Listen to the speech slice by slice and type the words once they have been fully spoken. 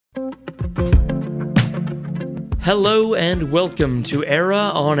Hello and welcome to Era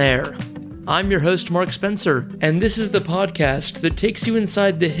on Air. I'm your host, Mark Spencer, and this is the podcast that takes you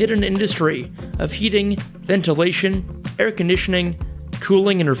inside the hidden industry of heating, ventilation, air conditioning,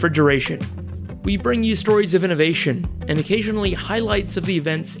 cooling, and refrigeration. We bring you stories of innovation and occasionally highlights of the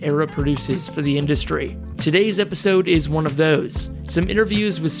events Era produces for the industry. Today's episode is one of those. Some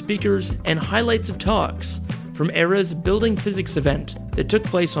interviews with speakers and highlights of talks from Era's Building Physics event that took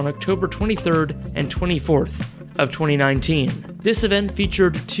place on October 23rd and 24th of 2019. This event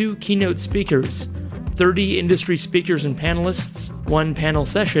featured 2 keynote speakers, 30 industry speakers and panelists, 1 panel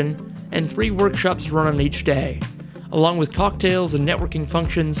session, and 3 workshops run on each day, along with cocktails and networking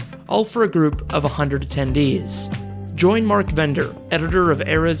functions, all for a group of 100 attendees. Join Mark Vender, editor of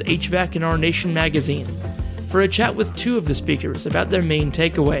Era's HVAC in Our Nation magazine, for a chat with 2 of the speakers about their main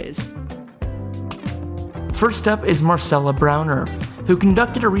takeaways. First up is Marcella Browner, who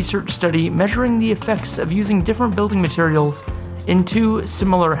conducted a research study measuring the effects of using different building materials in 2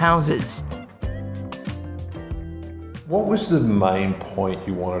 similar houses. What was the main point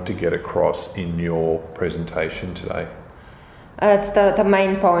you wanted to get across in your presentation today? It's the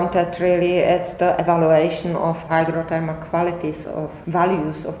main point that really it's the evaluation of hydrothermal qualities of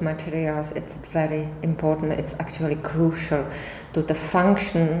values of materials. It's very important. It's actually crucial to the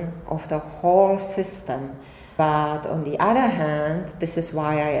function of the whole system. But on the other hand, this is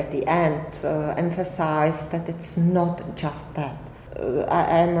why I at the end emphasize that it's not just that.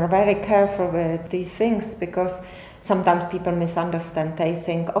 I'm very careful with these things because sometimes people misunderstand. They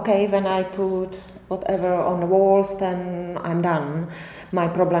think, okay, when I put whatever on the walls, then I'm done. My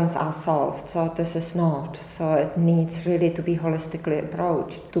problems are solved. So this is not. So it needs really to be holistically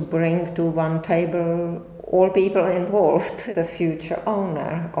approached, to bring to one table all people involved, the future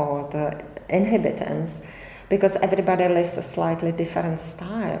owner or the inhabitants, because everybody lives a slightly different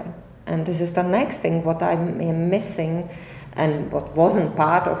style. And this is the next thing what I'm missing and what wasn't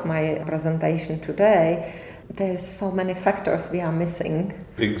part of my presentation today. There's so many factors we are missing.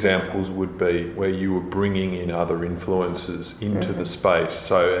 Examples would be where you were bringing in other influences into the space,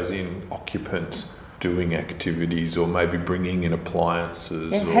 so as in occupants doing activities or maybe bringing in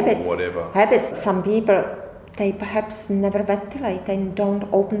appliances or habits, whatever. Habits. Some people, they perhaps never ventilate and don't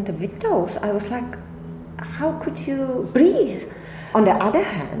open the windows. I was like, how could you breathe? On the other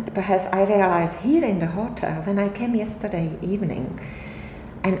hand, perhaps I realized here in the hotel, when I came yesterday evening,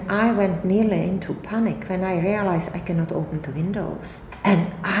 and I went nearly into panic when I realized I cannot open the windows.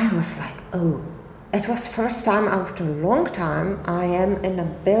 And I was like, oh, it was first time after a long time I am in a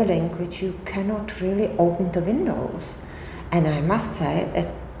building which you cannot really open the windows. And I must say, it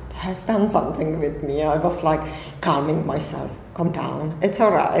has done something with me. I was like calming myself, calm down, it's all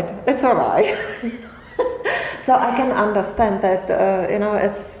right. So I can understand that,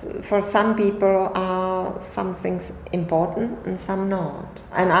 it's for some people some things important and some not.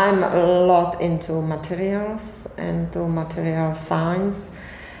 And I'm a lot into materials, into material science,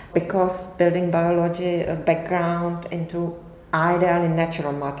 because building biology background into ideally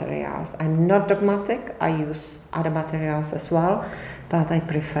natural materials. I'm not dogmatic, I use other materials as well, but I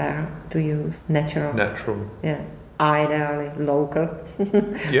prefer to use natural. Yeah, ideally local,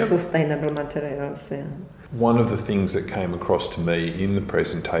 sustainable materials, yeah. One of the things that came across to me in the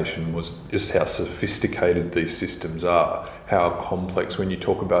presentation was just how sophisticated these systems are, how complex when you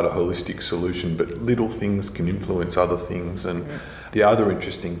talk about a holistic solution, but little things can influence other things. And the other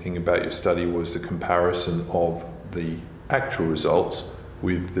interesting thing about your study was the comparison of the actual results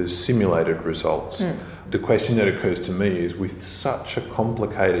with the simulated results. The question that occurs to me is, with such a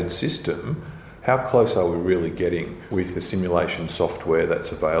complicated system, how close are we really getting with the simulation software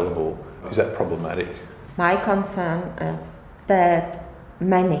that's available? Is that problematic? My concern is that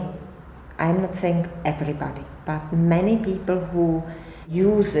many, I'm not saying everybody, but many people who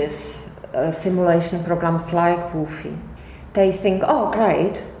uses simulation programs like Woofy, they think, oh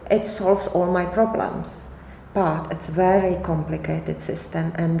great, it solves all my problems. But it's a very complicated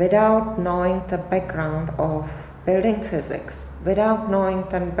system, and without knowing the background of building physics, without knowing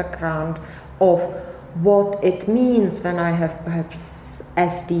the background of what it means when I have perhaps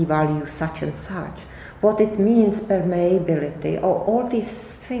SD value such and such, what it means permeability, or all these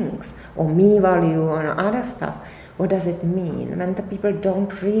things, or me value or other stuff. What does it mean when the people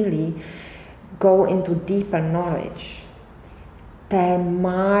don't really go into deeper knowledge? There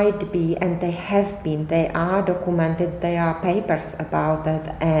might be, and they are documented, there are papers about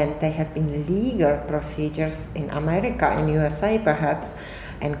that, and there have been legal procedures in America, in USA perhaps,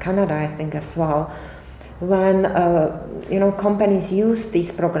 and Canada I think as well, when companies use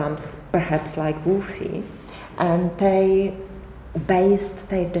these programs, perhaps like Woofy, and they based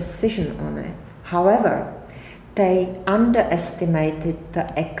their decision on it. However, they underestimated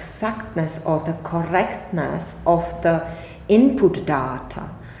the exactness or the correctness of the input data.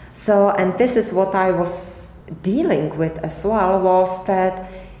 So, and this is what I was dealing with as well, was that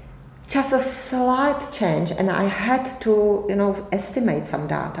just a slight change, and I had to, estimate some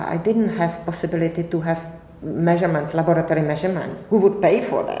data. I didn't have possibility to have measurements, laboratory measurements. Who would pay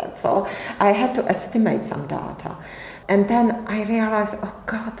for that? So I had to estimate some data. And then I realized, oh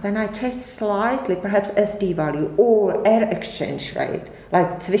God, when I change slightly, perhaps SD value or air exchange rate,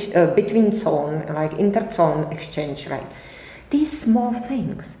 like between zone, like interzone exchange rate, these small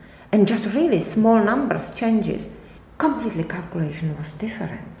things, and just really small numbers changes, completely calculation was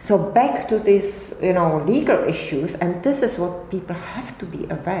different. So back to these, legal issues, and this is what people have to be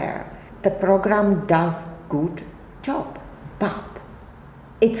aware. The program does good job, but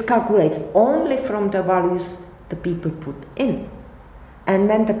it calculates only from the values the people put in. And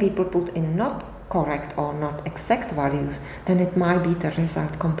when the people put in not correct or not exact values, then it might be the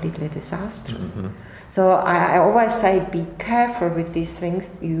result completely disastrous. Mm-hmm. So I always say, be careful with these things,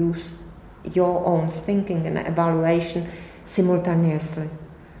 use your own thinking and evaluation simultaneously.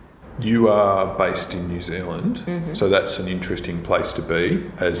 You are based in New Zealand, mm-hmm. so that's an interesting place to be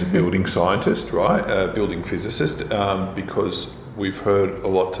as a building scientist, right? A building physicist, because we've heard a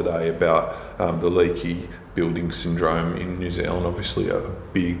lot today about the leaky building syndrome in New Zealand, obviously a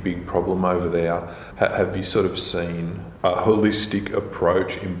big problem over there. Have you sort of seen a holistic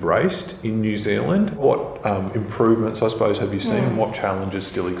approach embraced in New Zealand? What improvements, I suppose, have you seen, and what challenges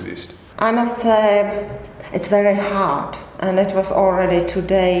still exist? I must say it's very hard, and it was already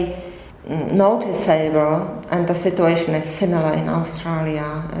today noticeable, and the situation is similar in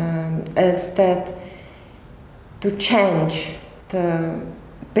Australia, is that to change the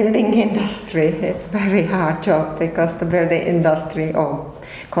building industry, it's a very hard job, because the building industry or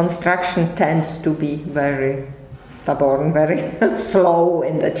construction tends to be very stubborn, very slow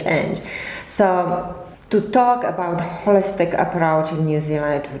in the change. So to talk about holistic approach in New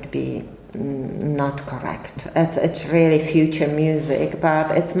Zealand would be not correct. It's really future music,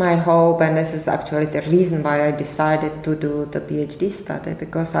 but it's my hope, and this is actually the reason why I decided to do the PhD study,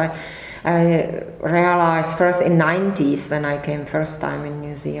 because I realized first in 90s when I came first time in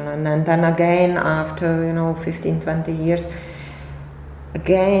New Zealand, and then again after 15-20 years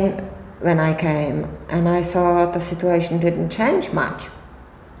again when I came, and I saw the situation didn't change much.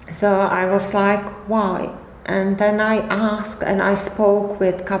 So I was like, why? And then I asked and I spoke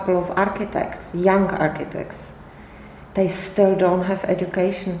with a couple of architects, young architects. They still don't have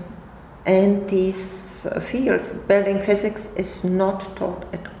education in these fields. Building physics is not taught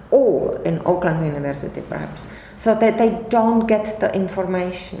at all in Auckland University, perhaps. So that they don't get the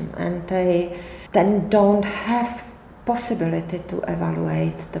information, and they then don't have possibility to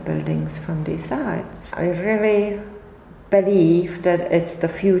evaluate the buildings from these sides. I really believe that it's the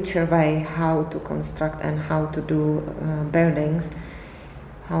future way how to construct and how to do buildings.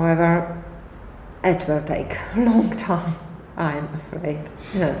 However, it will take a long time, I'm afraid.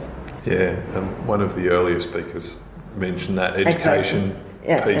 Yeah, one of the earlier speakers mentioned that education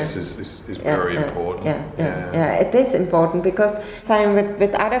piece is very important. Yeah, it is important, because same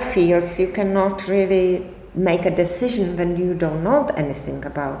with other fields, you cannot really make a decision when you don't know anything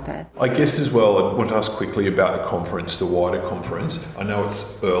about that. I guess as well, I want to ask quickly about the conference, the wider conference. I know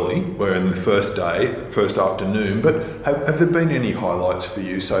it's early, we're in the first day, first afternoon, but have there been any highlights for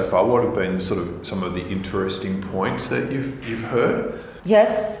you so far? What have been sort of some of the interesting points that you've heard?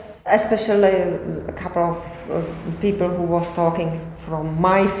 Yes, especially a couple of people who was talking from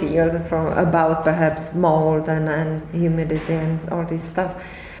my field, about perhaps mold and humidity and all this stuff.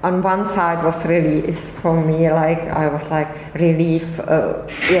 On one side is for me I was like relief.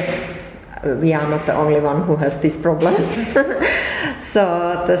 Yes, we are not the only one who has these problems.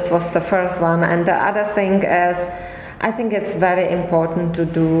 So this was the first one, and the other thing is, I think it's very important to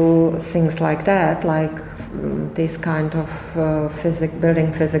do things like that, like this kind of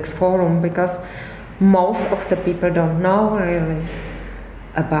building physics forum, because most of the people don't know really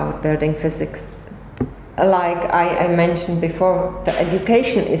about building physics. Like I mentioned before, the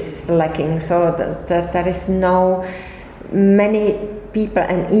education is lacking, so that there is many people,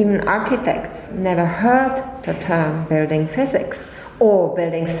 and even architects never heard the term building physics or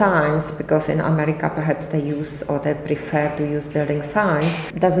building science, because in America perhaps they use, or they prefer to use, building science.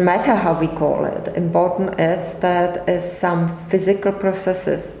 It doesn't matter how we call it. Important is that is some physical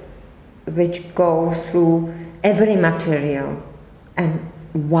processes which go through every material. And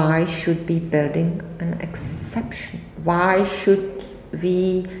why should we building an exception? Why should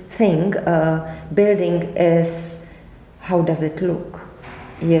we think a building is, how does it look?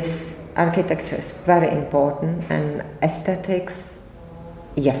 Yes, architecture is very important and aesthetics,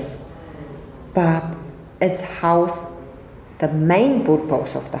 yes. But it's house, the main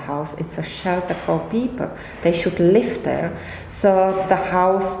purpose of the house, it's a shelter for people. They should live there, so the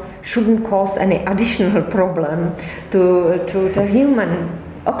house shouldn't cause any additional problem to the human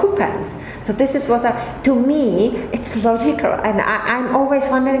occupants. So this is what, to me, it's logical. And I'm always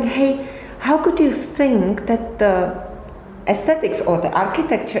wondering, hey, how could you think that the aesthetics or the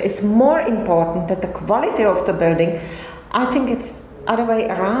architecture is more important than the quality of the building? I think it's other way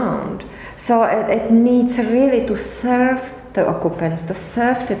around. So it needs really to serve the occupants, to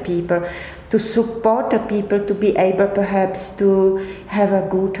serve the people, to support the people, to be able perhaps to have a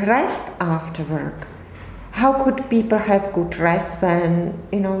good rest after work. How could people have good rest when,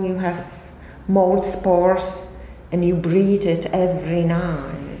 you have mold spores and you breathe it every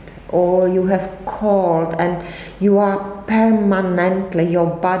night? Or you have cold and you are permanently, your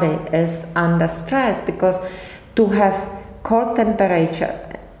body is under stress, because to have cold temperature,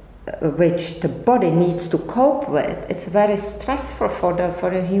 which the body needs to cope with, it's very stressful for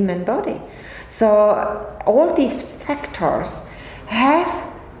the human body. So all these factors have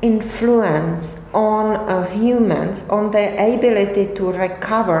influence on humans, on their ability to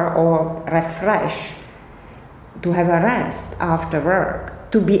recover or refresh, to have a rest after work,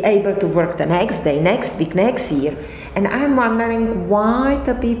 to be able to work the next day, next week, next year. And I'm wondering why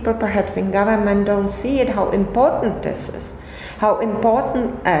the people perhaps in government don't see it, how important this is, how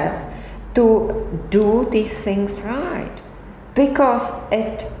important it is to do these things right, because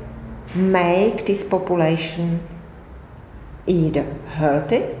it makes this population either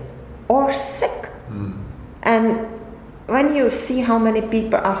healthy or sick. And when you see how many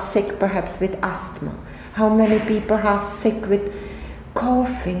people are sick perhaps with asthma, how many people are sick with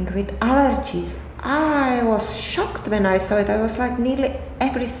coughing, with allergies, I was shocked when I saw it. I was like, nearly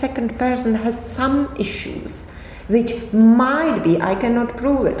every second person has some issues, which might be, I cannot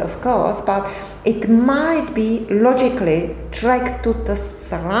prove it of course, but it might be logically tracked to the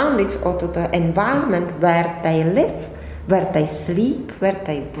surroundings or to the environment where they live, where they sleep, where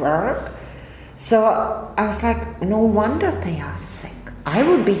they work. So I was like, no wonder they are sick. I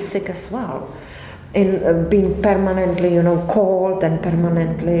would be sick as well, in being permanently, cold and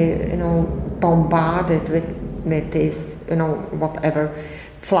permanently, bombarded with this, whatever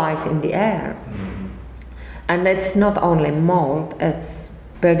flies in the air. And it's not only mold, it's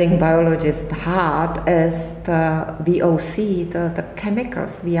building biologist's heart is the VOC, the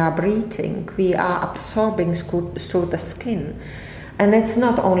chemicals we are breathing, we are absorbing through the skin. And it's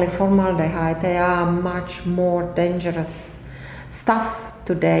not only formaldehyde, there are much more dangerous stuff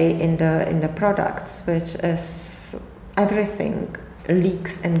today in the products, which is everything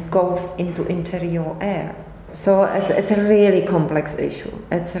leaks and goes into interior air. So it's a really complex issue.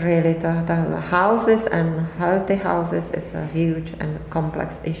 It's really the houses and healthy houses, it's a huge and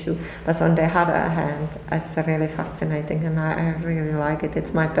complex issue. But on the other hand, it's really fascinating and I really like it.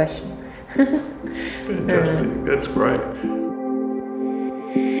 It's my passion. Fantastic, that's great.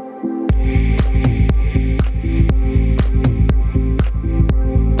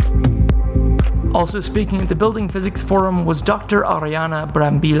 Also speaking at the Building Physics Forum was Dr. Ariana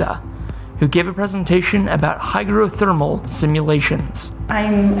Brambila, who gave a presentation about hygrothermal simulations.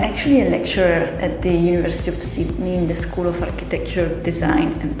 I'm actually a lecturer at the University of Sydney in the School of Architecture,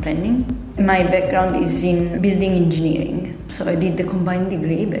 Design and Planning. My background is in building engineering. So I did the combined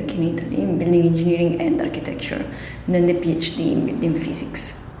degree back in Italy in building engineering and architecture, and then the PhD in building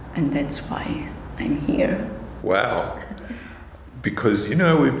physics. And that's why I'm here. Wow. Because,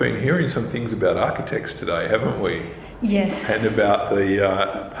 we've been hearing some things about architects today, haven't we? Yes. And about the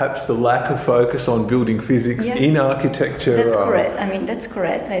perhaps the lack of focus on building physics in architecture. That's correct. That's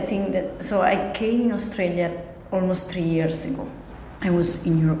correct. I think that, so I came in Australia almost 3 years ago. I was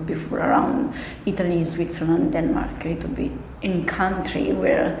in Europe before, around Italy, Switzerland, Denmark, a little bit, in country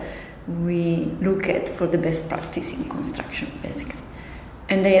where we look at for the best practice in construction, basically.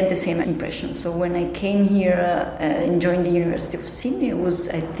 And I had the same impression. So when I came here and joined the University of Sydney, it was,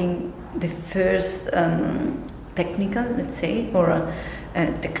 I think, the first technical, let's say, or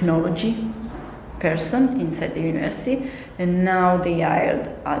a technology person inside the university. And now they hired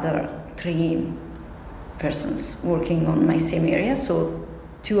other 3 persons working on my same area. So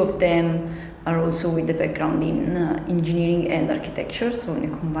 2 of them are also with the background in engineering and architecture, so in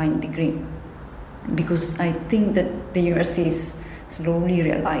a combined degree. Because I think that the university is slowly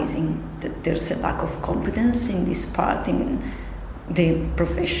realizing that there's a lack of competence in this part in the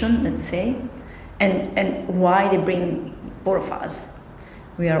profession, let's say, and why they bring 4 of us.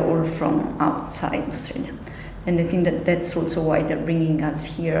 We are all from outside Australia. And I think that that's also why they're bringing us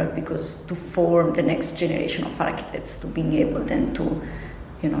here, because to form the next generation of architects, to being able then to,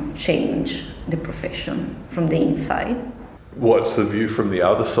 change the profession from the inside. What's the view from the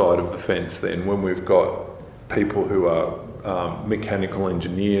other side of the fence then, when we've got people who are mechanical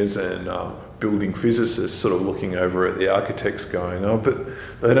engineers and building physicists sort of looking over at the architects going, oh, but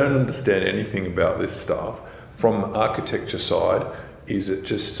they don't understand anything about this stuff. From architecture side, is it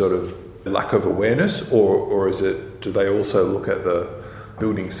just sort of lack of awareness, or is it, do they also look at the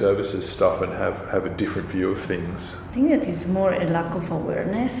building services stuff and have a different view of things? I think that is more a lack of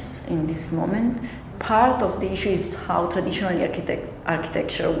awareness in this moment. Part of the issue is how traditionally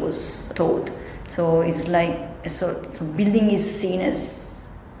architecture was taught. So it's like so building is seen as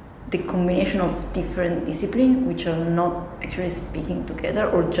the combination of different disciplines which are not actually speaking together,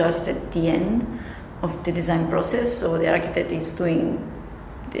 or just at the end of the design process. So the architect is doing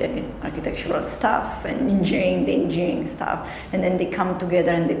the architectural stuff and engineering the engineering stuff, and then they come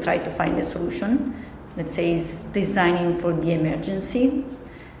together and they try to find a solution. Let's say it's designing for the emergency.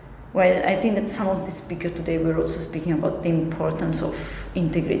 Well, I think that some of the speakers today were also speaking about the importance of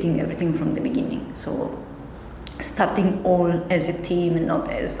integrating everything from the beginning. So starting all as a team and not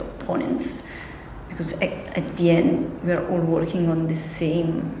as opponents, because at the end we are all working on the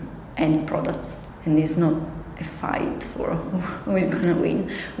same end product, and it's not a fight for who is going to win,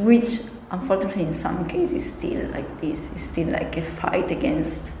 which unfortunately in some cases is still like this. It's still like a fight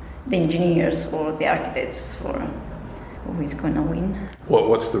against the engineers or the architects for who is going to win.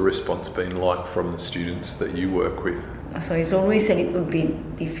 What's the response been like from the students that you work with? So it's always a little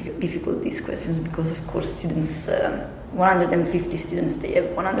bit difficult, these questions, because of course students, 150 students, they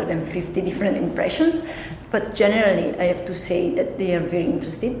have 150 different impressions, but generally I have to say that they are very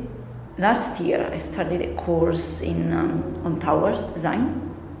interested. Last year I started a course on towers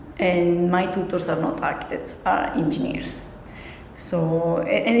design, and my tutors are not architects, are engineers. So,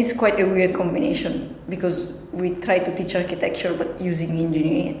 and it's quite a weird combination, because we try to teach architecture but using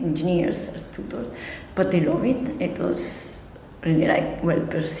engineers as tutors, but they love it. It was really well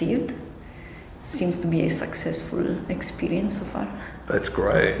perceived. It seems to be a successful experience so far. That's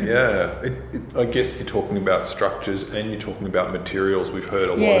great, yeah. I guess you're talking about structures and you're talking about materials. We've heard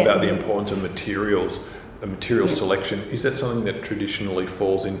a lot about the importance of materials, the material selection. Is that something that traditionally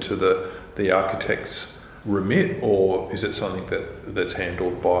falls into the architect's remit, or is it something that's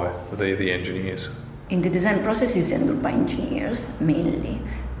handled by the engineers? In the design process, it's handled by engineers mainly,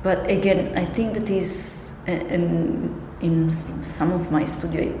 but again, I think that is in some of my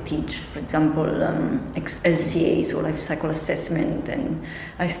studio I teach, for example, LCA, so life cycle assessment, and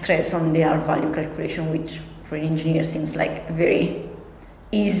I stress on the R-value calculation, which for an engineer seems like a very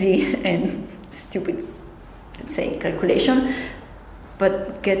easy and stupid, let's say, calculation,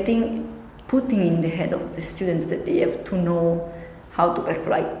 but putting in the head of the students that they have to know how to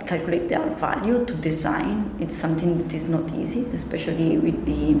calculate their value to design, it's something that is not easy, especially with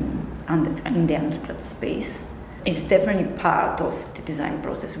in the undergrad space. It's definitely part of the design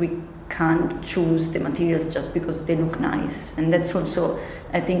process. We can't choose the materials just because they look nice, and that's also,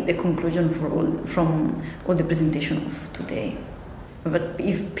 I think, the conclusion from all the presentation of today. But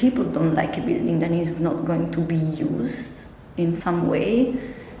if people don't like a building, then it's not going to be used in some way.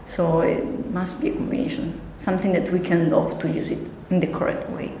 So it must be a combination, something that we can love to use it in the correct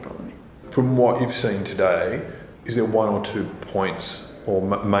way, probably. From what you've seen today, is there one or two points or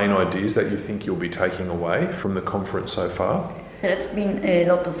main ideas that you think you'll be taking away from the conference so far? There has been a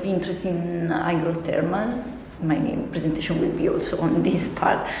lot of interest in hydrothermal. My presentation will be also on this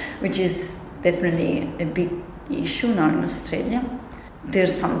part, which is definitely a big issue now in Australia.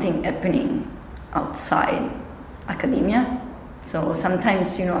 There's something happening outside academia. So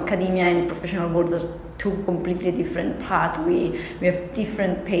sometimes, academia and professional worlds are two completely different parts. We have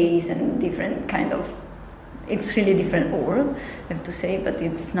different pace and different kind of, it's really different world, I have to say, but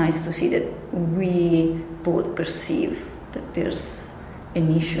it's nice to see that we both perceive that there's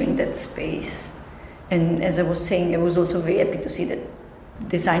an issue in that space. And as I was saying, I was also very happy to see that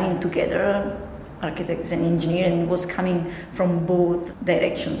designing together, architects and engineering, was coming from both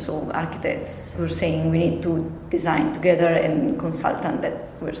directions. So architects were saying we need to design together, and consultants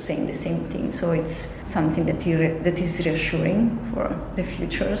that were saying the same thing. So it's something that is reassuring for the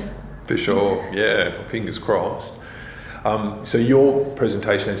future. For sure, yeah, fingers crossed. So your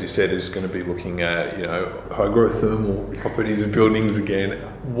presentation, as you said, is going to be looking at, hydrothermal properties of buildings again.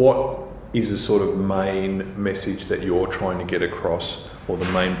 What is the sort of main message that you're trying to get across, or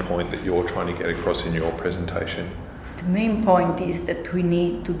the main point that you're trying to get across in your presentation? The main point is that we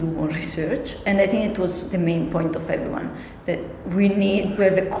need to do more research, and I think it was the main point of everyone, that we need to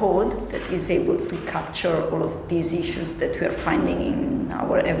have a code that is able to capture all of these issues that we are finding in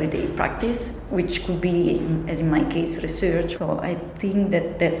our everyday practice, which could be, as in my case, research. So I think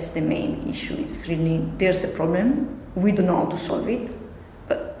that that's the main issue. It's really, there's a problem, we don't know how to solve it,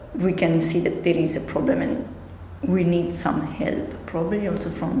 but we can see that there is a problem and we need some help, probably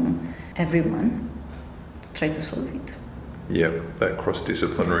also from everyone, to try to solve it. Yeah, that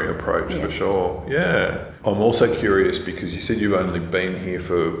cross-disciplinary approach, yes. For sure. Yeah. I'm also curious because you said you've only been here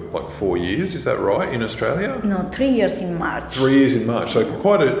for like 4 years, is that right, in Australia? No, 3 years in March. 3 years in March, so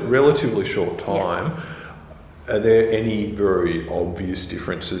quite a relatively short time. Yeah. Are there any very obvious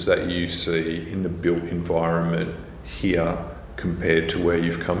differences that you see in the built environment here compared to where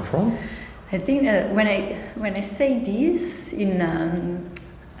you've come from? I think when I say this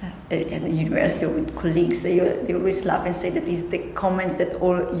at the university with colleagues, they always laugh and say that it's the comments that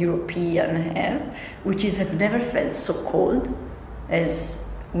all Europeans have, which is I've never felt so cold as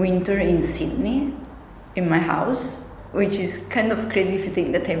winter in Sydney, in my house, which is kind of crazy if you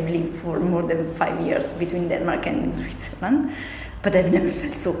think that I've lived for more than 5 years between Denmark and Switzerland, but I've never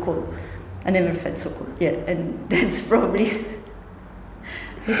felt so cold. I never felt so cold, yeah, and that's probably,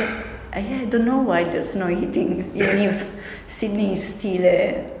 I don't know why there's no heating, even if Sydney is still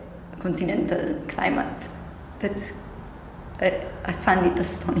a continental climate. I find it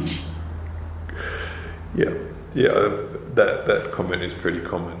astonishing. Yeah, that comment is pretty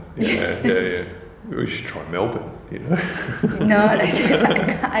common. Yeah. We should try Melbourne, No,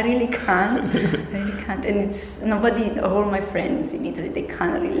 I really can't. And it's nobody, all my friends in Italy, they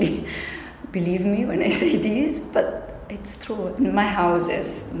can't really believe me when I say this, but it's true. My house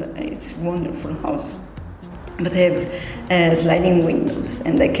it's a wonderful house. But I have sliding windows,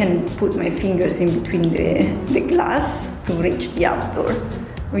 and I can put my fingers in between the glass to reach the outdoor,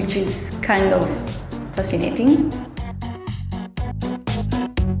 which is kind of fascinating.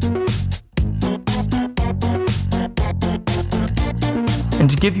 And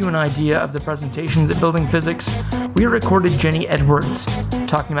to give you an idea of the presentations at Building Physics, we recorded Jenny Edwards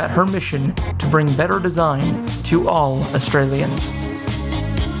talking about her mission to bring better design to all Australians.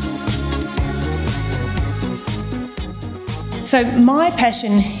 So my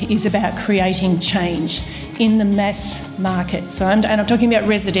passion is about creating change in the mass market. And I'm talking about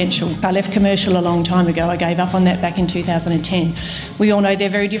residential. I left commercial a long time ago. I gave up on that back in 2010. We all know they're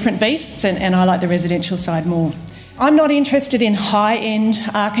very different beasts, and I like the residential side more. I'm not interested in high-end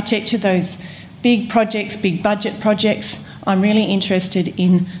architecture, those big projects, big budget projects. I'm really interested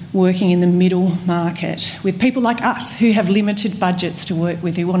in working in the middle market with people like us who have limited budgets to work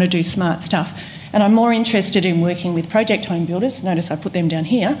with, who want to do smart stuff. And I'm more interested in working with project home builders, notice I put them down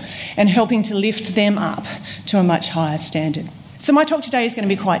here, and helping to lift them up to a much higher standard. So my talk today is going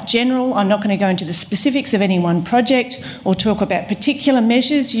to be quite general. I'm not going to go into the specifics of any one project or talk about particular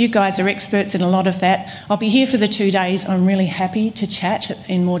measures. You guys are experts in a lot of that. I'll be here for the 2 days. I'm really happy to chat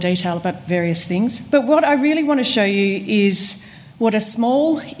in more detail about various things. But what I really want to show you is what a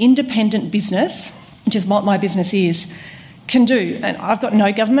small independent business, which is what my business is, can do. And I've got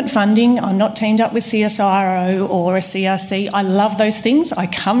no government funding. I'm not teamed up with CSIRO or a CRC. I love those things. I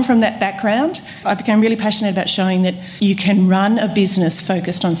come from that background. I became really passionate about showing that you can run a business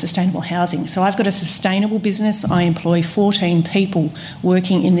focused on sustainable housing. So I've got a sustainable business. I employ 14 people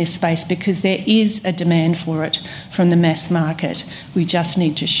working in this space because there is a demand for it from the mass market. We just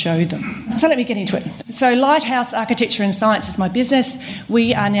need to show them. So let me get into it. So Lighthouse Architecture and Science is my business.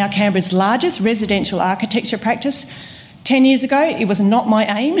 We are now Canberra's largest residential architecture practice. 10 years ago, it was not my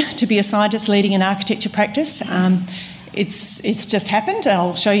aim to be a scientist leading an architecture practice. It's just happened.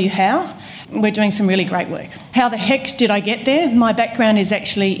 I'll show you how. We're doing some really great work. How the heck did I get there? My background is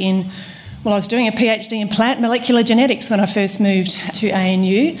actually I was doing a PhD in plant molecular genetics when I first moved to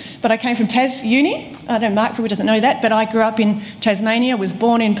ANU, but I came from Tas Uni. I don't know, Mark probably doesn't know that, but I grew up in Tasmania, was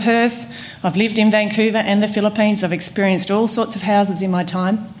born in Perth. I've lived in Vancouver and the Philippines. I've experienced all sorts of houses in my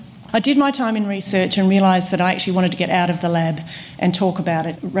time. I did my time in research and realised that I actually wanted to get out of the lab and talk about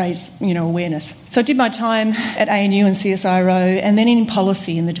it, raise awareness. So I did my time at ANU and CSIRO and then in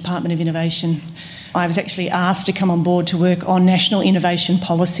policy in the Department of Innovation. I was actually asked to come on board to work on national innovation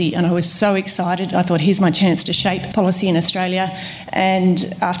policy, and I was so excited. I thought, here's my chance to shape policy in Australia,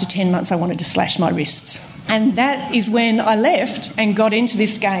 and after 10 months I wanted to slash my wrists. And that is when I left and got into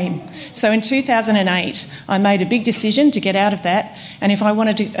this game. So in 2008, I made a big decision to get out of that, and if I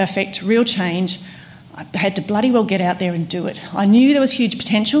wanted to affect real change, I had to bloody well get out there and do it. I knew there was huge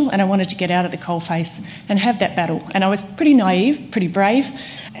potential, and I wanted to get out of the coalface and have that battle. And I was pretty naive, pretty brave,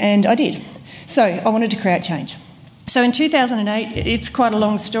 and I did. So I wanted to create change. So in 2008, it's quite a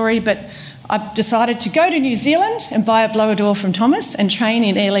long story, but I decided to go to New Zealand and buy a blower door from Thomas and train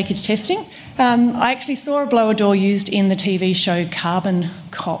in air leakage testing. I actually saw a blower door used in the TV show Carbon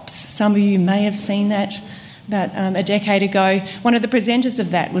Cops. Some of you may have seen that about a decade ago. One of the presenters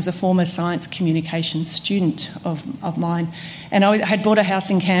of that was a former science communications student of mine. And I had bought a house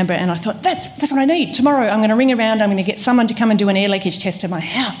in Canberra and I thought, that's what I need. Tomorrow I'm going to ring around, I'm going to get someone to come and do an air leakage test at my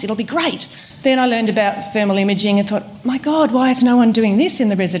house. It'll be great. Then I learned about thermal imaging and thought, my God, why is no one doing this in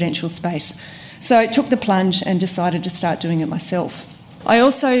the residential space? So I took the plunge and decided to start doing it myself. I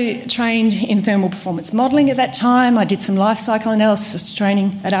also trained in thermal performance modelling at that time. I did some life cycle analysis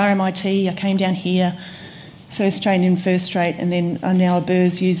training at RMIT. I came down here, first trained in first rate, and then I'm now a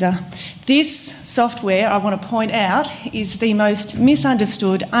BERS user. This software, I want to point out, is the most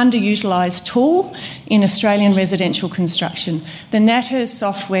misunderstood, underutilised tool in Australian residential construction. The NatHERS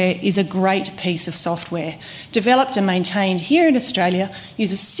software is a great piece of software. Developed and maintained here in Australia,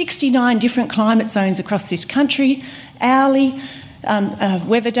 uses 69 different climate zones across this country, hourly,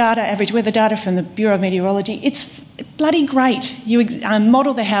 weather data, average weather data from the Bureau of Meteorology. It's bloody great. You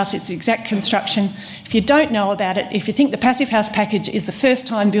model the house, its exact construction. If you don't know about it, if you think the Passive House package is the first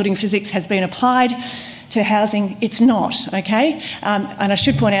time building physics has been applied to housing, it's not, okay? And I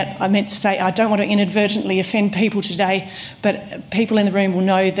should point out, I meant to say I don't want to inadvertently offend people today, but people in the room will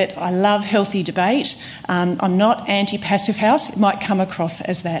know that I love healthy debate. I'm not anti-Passive House. It might come across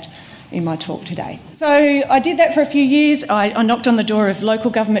as that in my talk today. So I did that for a few years. I knocked on the door of local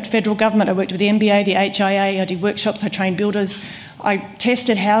government, federal government. I worked with the NBA, the HIA. I did workshops. I trained builders. I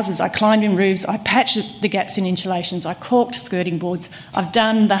tested houses. I climbed in roofs. I patched the gaps in insulations. I caulked skirting boards. I've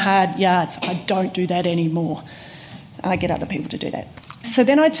done the hard yards. I don't do that anymore. I get other people to do that. So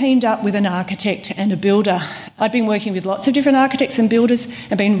then I teamed up with an architect and a builder. I'd been working with lots of different architects and builders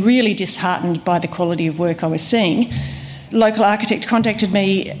and been really disheartened by the quality of work I was seeing. Local architect contacted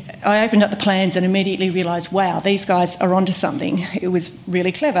me. I opened up the plans and immediately realised, wow, these guys are onto something. It was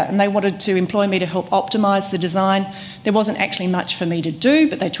really clever, and they wanted to employ me to help optimise the design. There wasn't actually much for me to do,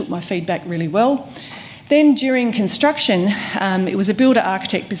 but they took my feedback really well. Then during construction, it was a builder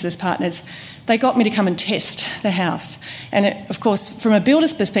architect business partners. They got me to come and test the house. And of course, from a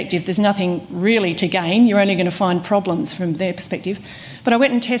builder's perspective, there's nothing really to gain. You're only going to find problems from their perspective. But I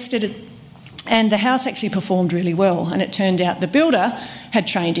went and tested it. And the house actually performed really well, and it turned out the builder had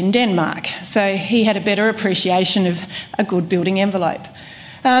trained in Denmark, so he had a better appreciation of a good building envelope.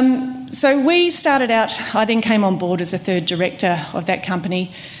 So we started out, I then came on board as a third director of that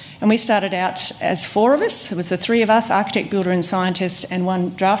company, and we started out as 4 of us. It was the 3 of us, architect, builder and scientist, and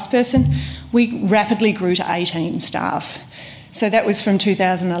 1 draftsperson. We rapidly grew to 18 staff. So that was from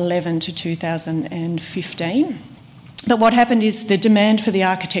 2011 to 2015. But what happened is the demand for the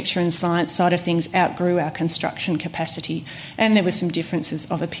architecture and science side of things outgrew our construction capacity, and there were some differences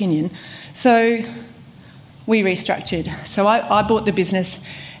of opinion. So we restructured. So I bought the business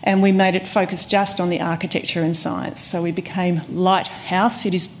and we made it focus just on the architecture and science. So we became Lighthouse.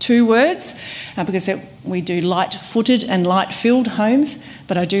 It is 2 words because we do light-footed and light-filled homes,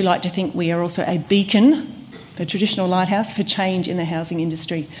 but I do like to think we are also a beacon, the traditional lighthouse, for change in the housing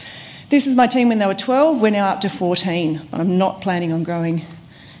industry. This is my team when they were 12. We're now up to 14. I'm not planning on growing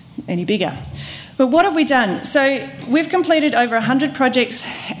any bigger. But what have we done? So we've completed over 100 projects,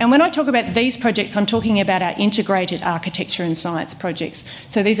 and when I talk about these projects, I'm talking about our integrated architecture and science projects.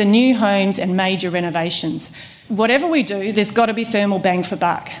 So these are new homes and major renovations. Whatever we do, there's got to be thermal bang for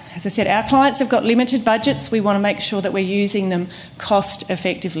buck. As I said, our clients have got limited budgets. We want to make sure that we're using them cost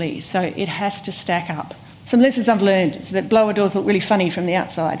effectively, so it has to stack up. Some lessons I've learned is that blower doors look really funny from the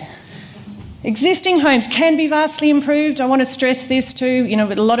outside. Existing homes can be vastly improved. I want to stress this too,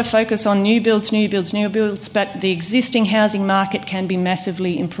 with a lot of focus on new builds, but the existing housing market can be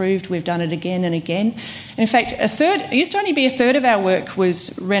massively improved. We've done it again and again. And in fact, it used to only be a third of our work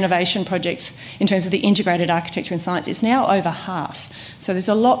was renovation projects in terms of the integrated architecture and science. It's now over half. So there's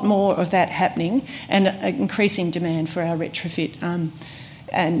a lot more of that happening and increasing demand for our retrofit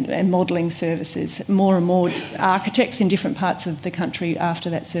and modelling services. More and more architects in different parts of the country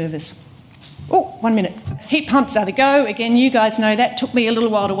after that service. Oh, 1 minute. Heat pumps are the go. Again, you guys know that. Took me a little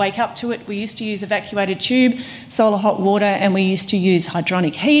while to wake up to it. We used to use evacuated tube, solar hot water, and we used to use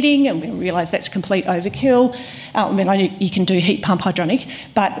hydronic heating, and we realised that's complete overkill. I know you can do heat pump hydronic,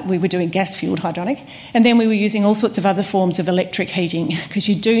 but we were doing gas-fuelled hydronic. And then we were using all sorts of other forms of electric heating, because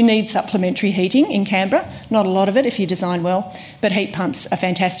you do need supplementary heating in Canberra. Not a lot of it if you design well, but heat pumps are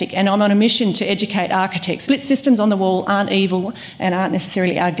fantastic. And I'm on a mission to educate architects. Split systems on the wall aren't evil and aren't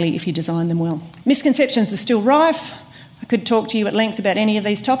necessarily ugly if you design them well. Misconceptions are still rife. I could talk to you at length about any of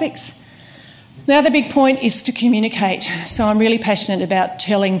these topics. The other big point is to communicate. So I'm really passionate about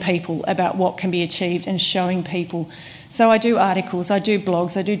telling people about what can be achieved and showing people. So I do articles, I do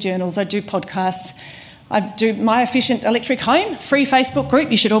blogs, I do journals, I do podcasts. I do My Efficient Electric Home, free Facebook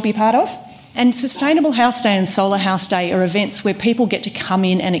group you should all be part of. And Sustainable House Day and Solar House Day are events where people get to come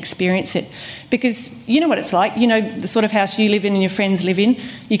in and experience it. Because you know what it's like, you know the sort of house you live in and your friends live in.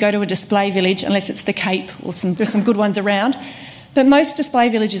 You go to a display village, unless it's the Cape or there's some good ones around. But most display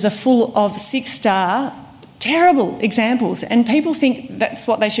villages are full of 6-star, terrible examples, and people think that's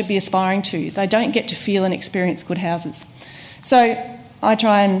what they should be aspiring to. They don't get to feel and experience good houses. So I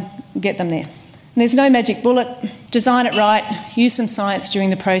try and get them there. And there's no magic bullet. Design it right, use some science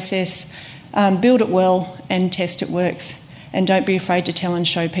during the process, build it well and test it works. And don't be afraid to tell and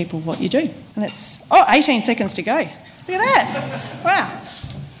show people what you do. And it's 18 seconds to go. Look at that. Wow.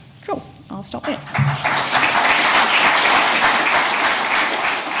 Cool. I'll stop there.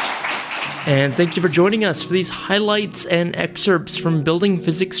 And thank you for joining us for these highlights and excerpts from Building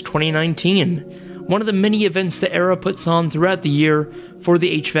Physics 2019, one of the many events that ERA puts on throughout the year for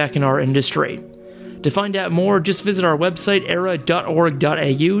the HVAC&R industry. To find out more, just visit our website,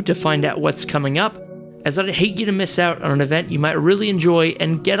 era.org.au, to find out what's coming up, as I'd hate you to miss out on an event you might really enjoy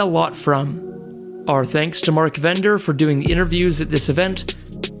and get a lot from. Our thanks to Mark Vender for doing the interviews at this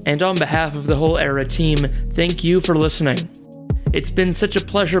event, and on behalf of the whole ERA team, thank you for listening. It's been such a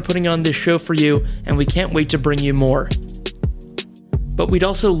pleasure putting on this show for you, and we can't wait to bring you more. But we'd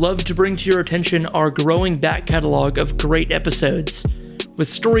also love to bring to your attention our growing back catalog of great episodes, with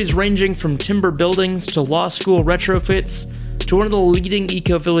stories ranging from timber buildings to law school retrofits to one of the leading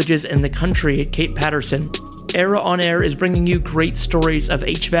eco-villages in the country at Cape Patterson. ERA On Air is bringing you great stories of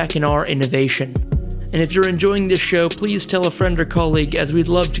HVAC&R innovation. And if you're enjoying this show, please tell a friend or colleague, as we'd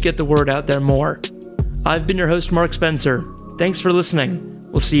love to get the word out there more. I've been your host, Mark Spencer. Thanks for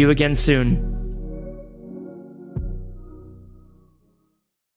listening. We'll see you again soon.